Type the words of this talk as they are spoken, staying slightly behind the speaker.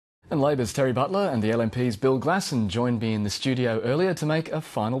And Labor's Terri Butler and the LNP's Bill Glasson joined me in the studio earlier to make a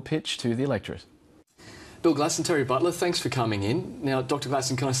final pitch to the electorate. Bill Glasson, Terri Butler, thanks for coming in. Now, Dr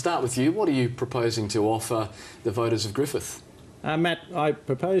Glasson, can I start with you? What are you proposing to offer the voters of Griffith? Matt, I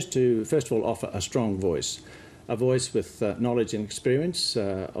propose to, first of all, offer a strong voice. A voice with knowledge and experience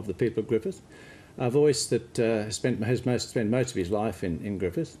of the people of Griffith. A voice that has spent most of his life in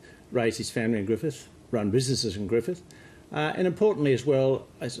Griffith, raised his family in Griffith, run businesses in Griffith. And importantly as well,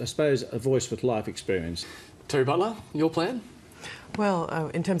 I suppose, a voice with life experience. Terri Butler, your plan? Well,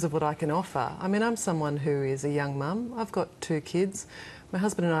 in terms of what I can offer, I mean, I'm someone who is a young mum. I've got 2 kids. My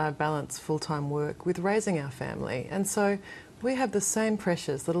husband and I balance full-time work with raising our family. And so we have the same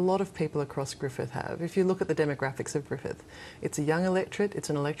pressures that a lot of people across Griffith have. If you look at the demographics of Griffith, it's a young electorate. It's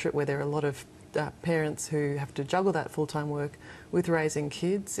an electorate where there are a lot of parents who have to juggle that full-time work with raising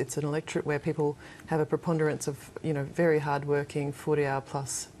kids. It's an electorate where people have a preponderance of, very hard-working,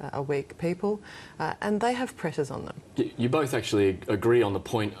 40-hour-plus a week people, and they have pressures on them. You both actually agree on the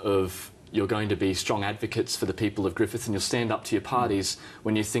point of you're going to be strong advocates for the people of Griffith and you'll stand up to your parties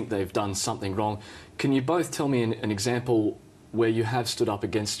when you think they've done something wrong. Can you both tell me an example where you have stood up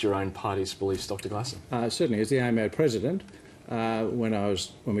against your own party's beliefs, Dr Glasson? Certainly, as the AMO president,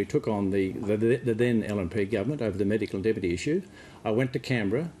 when we took on the then LNP government over the medical indemnity issue, I went to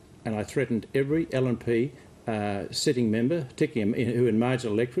Canberra and I threatened every LNP sitting member, particularly who in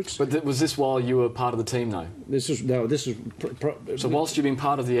marginal electorates. But was this while you were part of the team, though? So whilst you've been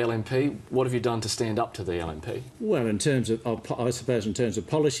part of the LNP, what have you done to stand up to the LNP? Well, in terms of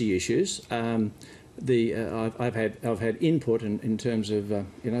policy issues, I've had input in terms of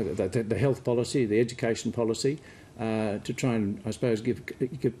the health policy, the education policy, to try and, I suppose,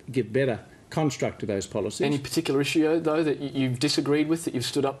 give better construct to those policies. Any particular issue, though, that you've disagreed with, that you've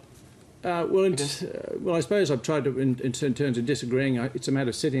stood up? Well, I suppose I've tried to, in terms of disagreeing, it's a matter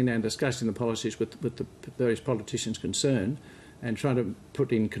of sitting down and discussing the policies with the various politicians concerned and trying to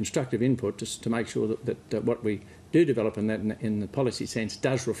put in constructive input to make sure that what we do develop in the policy sense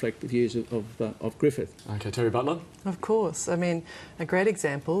does reflect the views of Griffith. OK, Terri Butler? Of course. I mean, a great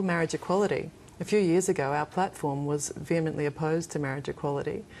example, marriage equality. A few years ago, our platform was vehemently opposed to marriage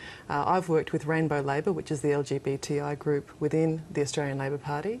equality. I've worked with Rainbow Labor, which is the LGBTI group within the Australian Labor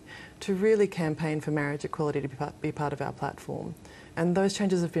Party, to really campaign for marriage equality to be part of our platform. And those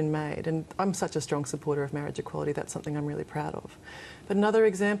changes have been made. And I'm such a strong supporter of marriage equality. That's something I'm really proud of. But another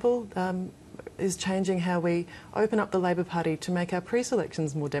example is changing how we open up the Labor Party to make our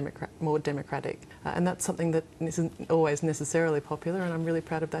pre-selections more democratic. And that's something that isn't always necessarily popular, and I'm really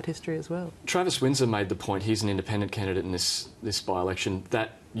proud of that history as well. Travis Windsor made the point, he's an independent candidate in this by-election,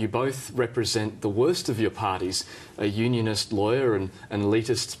 that you both represent the worst of your parties, a unionist lawyer and an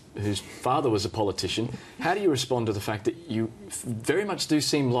elitist whose father was a politician. How do you respond to the fact that you very much do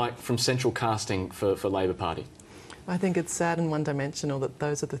seem like from central casting for Labor Party? I think it's sad and one-dimensional that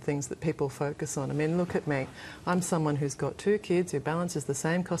those are the things that people focus on. I mean, look at me. I'm someone who's got 2 kids, who balances the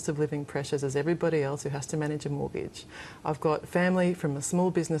same cost of living pressures as everybody else who has to manage a mortgage. I've got family from a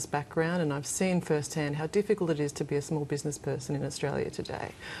small business background, and I've seen firsthand how difficult it is to be a small business person in Australia today.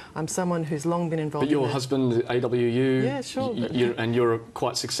 I'm someone who's long been involved in... But your husband, AWU... Yeah, sure. And you're a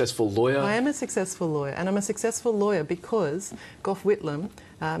quite successful lawyer. I am a successful lawyer, and I'm a successful lawyer because Gough Whitlam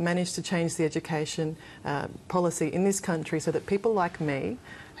managed to change the education policy in this country so that people like me,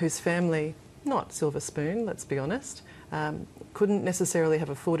 whose family, not silver spoon, let's be honest, couldn't necessarily have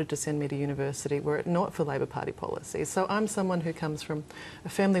afforded to send me to university were it not for Labor Party policies. So I'm someone who comes from a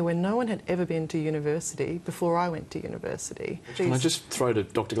family where no one had ever been to university before I went to university. Can I just throw to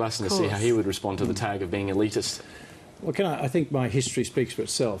Dr Glasson to see how he would respond to the tag of being elitist? Well, I think my history speaks for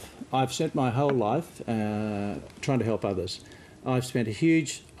itself. I've spent my whole life trying to help others. I spent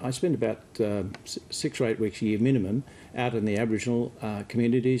about 6 or 8 weeks a year minimum out in the Aboriginal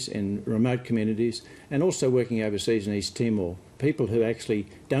communities, in remote communities, and also working overseas in East Timor. People who actually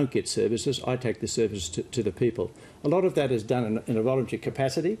don't get services, I take the services to the people. A lot of that is done in a voluntary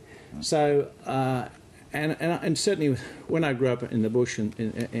capacity. So, and certainly when I grew up in the bush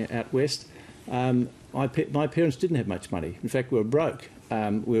out west, my parents didn't have much money. In fact, we were broke.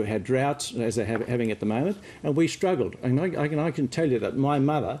 We had droughts, as they're having at the moment, and we struggled. And I can tell you that my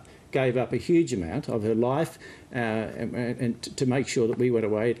mother gave up a huge amount of her life and to make sure that we went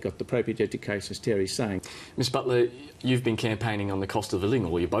away, got the appropriate education, as Terri's saying. Ms Butler, you've been campaigning on the cost of living,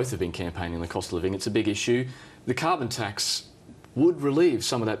 or you both have been campaigning on the cost of living. It's a big issue. The carbon tax would relieve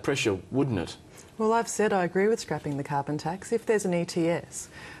some of that pressure, wouldn't it? Well, I've said I agree with scrapping the carbon tax if there's an ETS.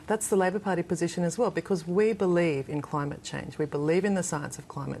 That's the Labor Party position as well, because we believe in climate change. We believe in the science of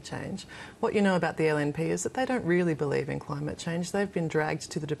climate change. What you know about the LNP is that they don't really believe in climate change. They've been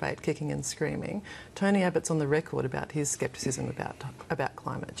dragged to the debate kicking and screaming. Tony Abbott's on the record about his scepticism about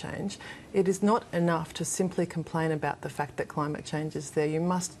climate change. It is not enough to simply complain about the fact that climate change is there. You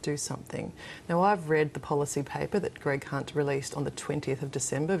must do something. Now, I've read the policy paper that Greg Hunt released on the 20th of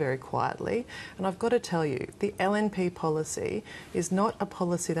December very quietly, and I've got to tell you, the LNP policy is not a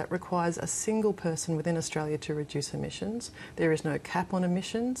policy that requires a single person within Australia to reduce emissions. There is no cap on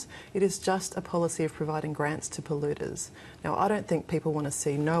emissions. It is just a policy of providing grants to polluters. Now, I don't think people want to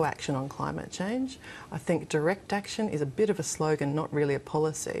see no action on climate change. I think direct action is a bit of a slogan, not really a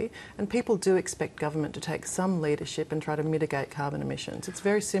policy, and people do expect government to take some leadership and try to mitigate carbon emissions. It's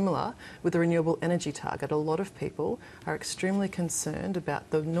very similar with the renewable energy target. A lot of people are extremely concerned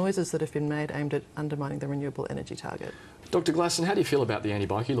about the noises that have been made aimed at undermining the renewable energy target. Dr Glasson, how do you feel about the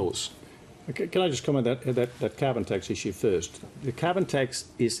anti-bikie laws? Okay, can I just comment that carbon tax issue first? The carbon tax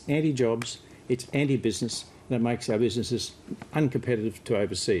is anti-jobs, it's anti-business, and it makes our businesses uncompetitive to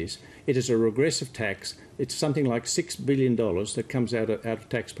overseas. It is a regressive tax. It's something like $6 billion that comes out of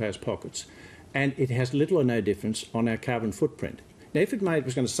taxpayers' pockets, and it has little or no difference on our carbon footprint. Now, if it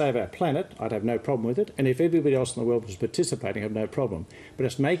was going to save our planet, I'd have no problem with it, and if everybody else in the world was participating, I'd have no problem. But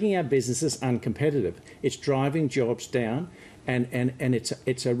it's making our businesses uncompetitive. It's driving jobs down, and it's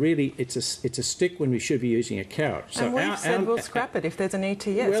a stick when we should be using a carrot. So and we've said we'll scrap it if there's an ETS,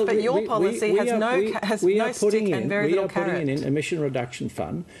 well, but your policy has no stick and very little carrot. We are putting in an emission reduction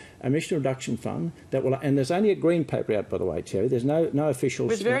fund that will, and there's only a green paper out, by the way, Terry. There's no official.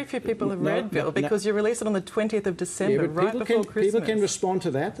 Which very few people have read, Bill, because you released it on the 20th of December, right before Christmas. People can respond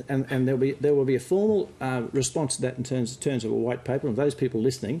to that, and there will be a formal response to that in terms of a white paper. And those people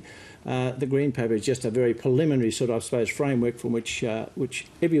listening, the green paper is just a very preliminary sort of, I suppose, framework from which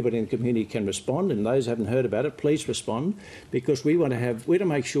everybody in the community can respond. And those who haven't heard about it, please respond, because we want to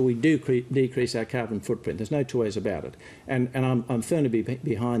make sure we do decrease our carbon footprint. There's no two ways about it, and I'm firmly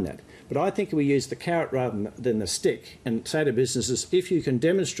behind that. But I think we use the carrot rather than the stick, and say to businesses, if you can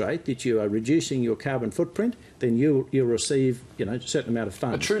demonstrate that you are reducing your carbon footprint, then you'll receive a certain amount of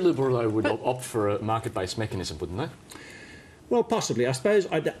funds. A true Liberal, though, would opt for a market-based mechanism, wouldn't they? Well, possibly. I suppose,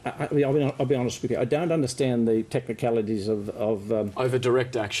 I'll be honest with you, I don't understand the technicalities of over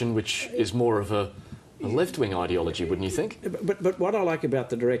direct action, which is more of a left-wing ideology, wouldn't you think? But what I like about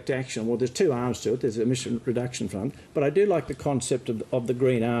the direct action, well, there's two arms to it. There's the emission reduction fund, but I do like the concept of the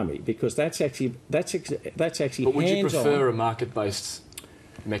Green Army, because that's actually hands-on. But would you prefer a market-based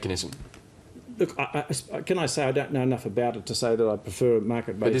mechanism? Look, can I say I don't know enough about it to say that I prefer a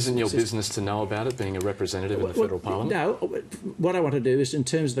market-based But isn't your system. business to know about it, being a representative in the federal parliament? No. What I want to do is, in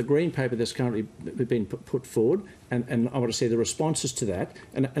terms of the green paper that's currently been put forward, and I want to see the responses to that.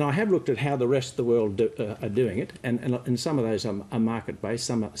 And I have looked at how the rest of the world are doing it, and some of those are market-based,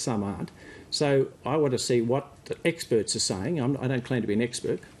 some aren't. So I want to see what the experts are saying. I don't claim to be an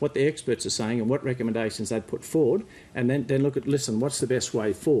expert. What the experts are saying and what recommendations they'd put forward, and then listen, what's the best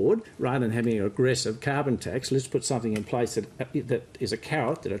way forward? Rather than having an aggressive carbon tax, let's put something in place that is a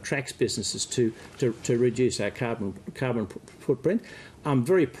carrot that attracts businesses to reduce our carbon footprint. I'm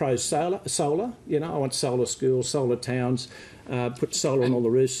very pro-solar. I want solar schools, solar towns, put solar on all the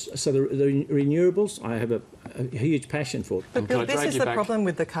roofs. So the renewables, I have a huge passion for. But Bill, this is the problem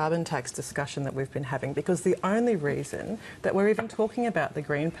with the carbon tax discussion that we've been having, because the only reason that we're even talking about the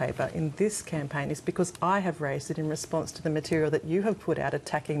Green Paper in this campaign is because I have raised it in response to the material that you have put out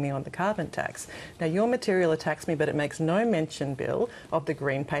attacking me on the carbon tax. Now, your material attacks me, but it makes no mention, Bill, of the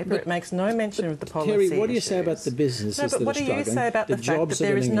Green Paper. It makes no mention of the policy Terry, what do you issues. say about the businesses that are struggling? What do you say about the fact that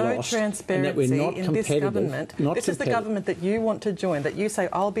there is no transparency in this government? This is the government that you want to join, that you say,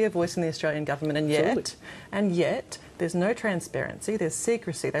 I'll be a voice in the Australian government, and yet there's no transparency, there's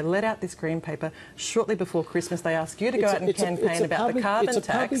secrecy. They let out this Green Paper shortly before Christmas. They ask you to go out and campaign about the carbon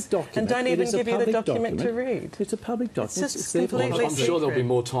tax and don't even give you the document to read. It's a public document. It's just completely I'm sure there'll be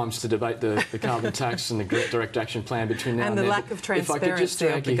more times to debate the carbon tax and the direct action plan between now and then. And the lack of transparency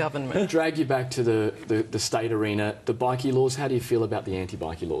of the government. Drag you back to the state arena, the bikie laws. How do you feel about the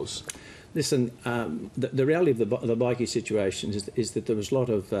anti-bikie laws? Listen, the reality of the bikie situation is that there was a lot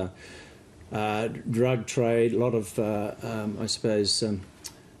of drug trade, a lot of, I suppose, the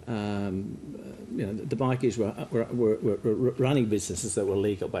bikies were running businesses that were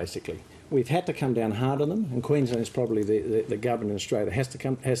legal, basically. We've had to come down hard on them, and Queensland is probably the government in Australia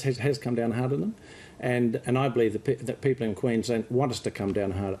has come down hard on them, and I believe that people in Queensland want us to come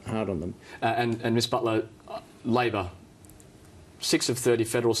down hard on them. And Ms Butler, Labor, 6 of 30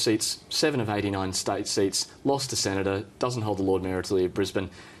 federal seats, 7 of 89 state seats, lost a senator, doesn't hold the Lord Mayor of Brisbane.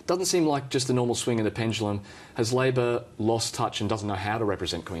 Doesn't seem like just a normal swing of the pendulum. Has Labor lost touch and doesn't know how to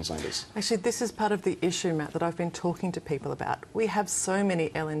represent Queenslanders? Actually, this is part of the issue, Matt, that I've been talking to people about. We have so many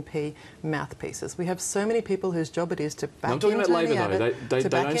LNP mouthpieces. We have so many people whose job it is to back in Tony Abbott. I'm talking about Labor, though. They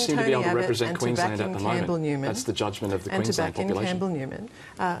don't seem to be able to represent Queensland at the moment. That's the judgment of the Queensland population. And to back in Campbell Newman.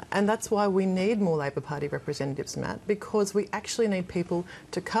 And that's why we need more Labor Party representatives, Matt, because we actually need people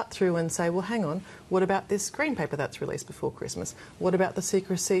to cut through and say, well, hang on, what about this Green Paper that's released before Christmas? What about the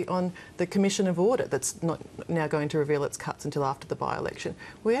secrecy on the Commission of Audit that's not now going to reveal its cuts until after the by-election?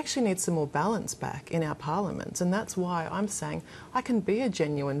 We actually need some more balance back in our parliaments, and that's why I'm saying I can be a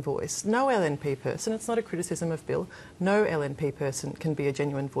genuine voice. No LNP person, it's not a criticism of Bill, no LNP person can be a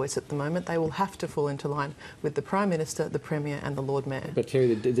genuine voice at the moment. They will have to fall into line with the Prime Minister, the Premier and the Lord Mayor. But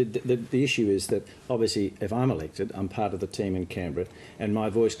Terry, the issue is that obviously if I'm elected, I'm part of the team in Canberra and my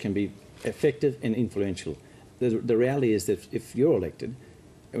voice can be effective and influential. The reality is that if you're elected,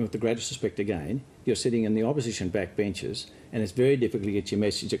 and with the greatest respect again, you're sitting in the opposition backbenches and it's very difficult to get your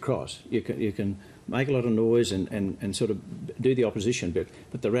message across. You can make a lot of noise and sort of do the opposition bit,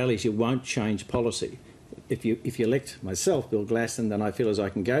 but the reality is you won't change policy. If you elect myself, Bill Glasson, then I feel as I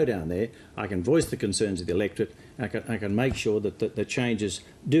can go down there, I can voice the concerns of the electorate, I can make sure that the changes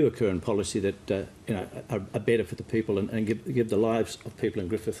do occur in policy that are better for the people and give the lives of people in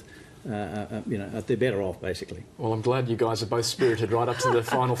Griffith. They're better off, basically. Well, I'm glad you guys are both spirited right up to the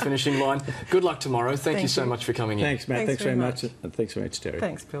final finishing line. Good luck tomorrow. Thank you so much for coming in. Thanks, Matt. Thanks very much. And thanks very much, Terry.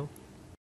 Thanks, Bill.